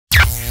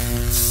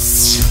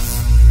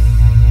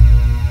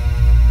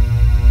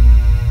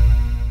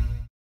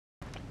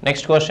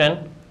Next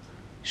question.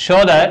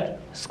 Show that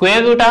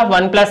square root of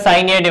 1 plus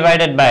sin A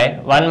divided by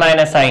 1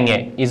 minus sin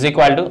A is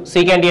equal to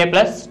secant A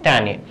plus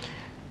tan A.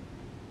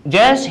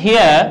 Just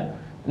here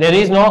there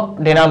is no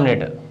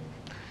denominator.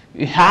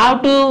 You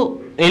have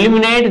to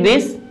eliminate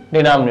this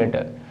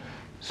denominator.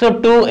 So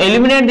to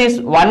eliminate this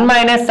 1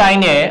 minus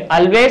sin A,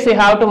 always you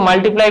have to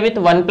multiply with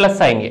 1 plus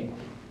sin A.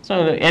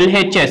 So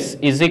LHS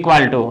is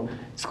equal to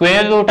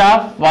square root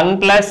of 1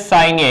 plus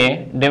sin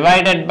A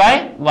divided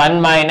by 1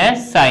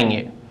 minus sin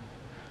A.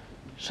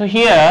 So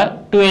here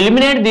to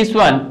eliminate this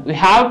one, we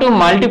have to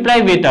multiply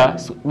with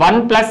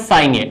 1 plus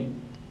sin A.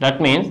 That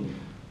means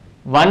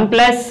 1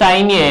 plus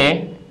sin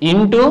A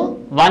into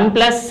 1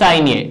 plus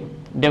sin A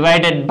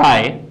divided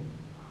by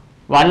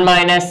 1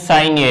 minus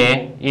sin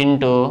A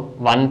into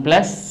 1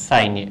 plus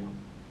sin A.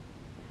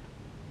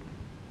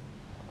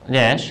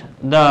 Yes,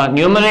 the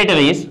numerator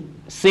is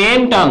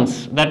same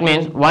terms, that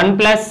means 1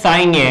 plus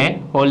sin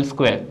A whole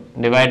square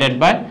divided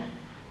by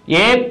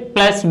A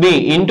plus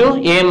B into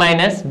A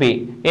minus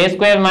B. A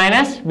square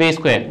minus B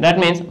square. That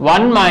means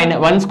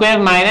 1 square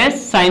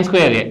minus sin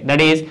square A.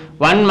 That is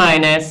 1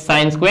 minus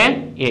sin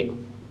square A.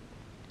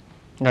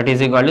 That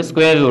is equal to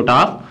square root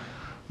of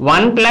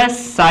 1 plus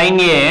sin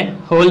A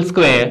whole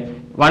square.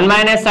 1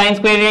 minus sin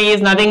square A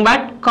is nothing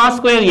but cos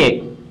square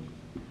A.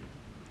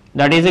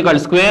 That is equal to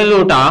square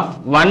root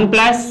of 1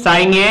 plus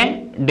sin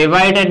A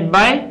divided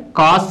by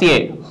cos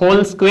A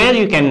whole square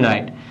you can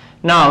write.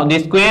 Now the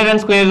square and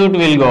square root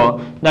will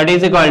go. That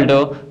is equal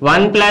to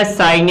 1 plus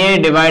sin A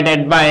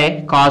divided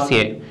by cos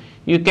A.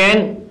 You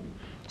can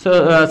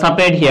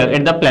separate here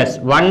at the plus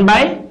 1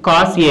 by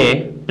cos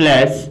A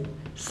plus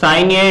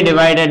sin A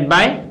divided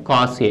by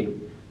cos A.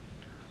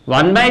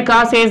 1 by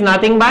cos A is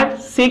nothing but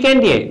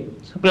secant A.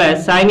 So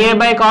plus sin A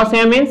by cos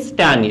A means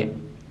tan A.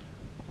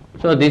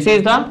 So this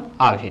is the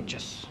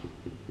RHS.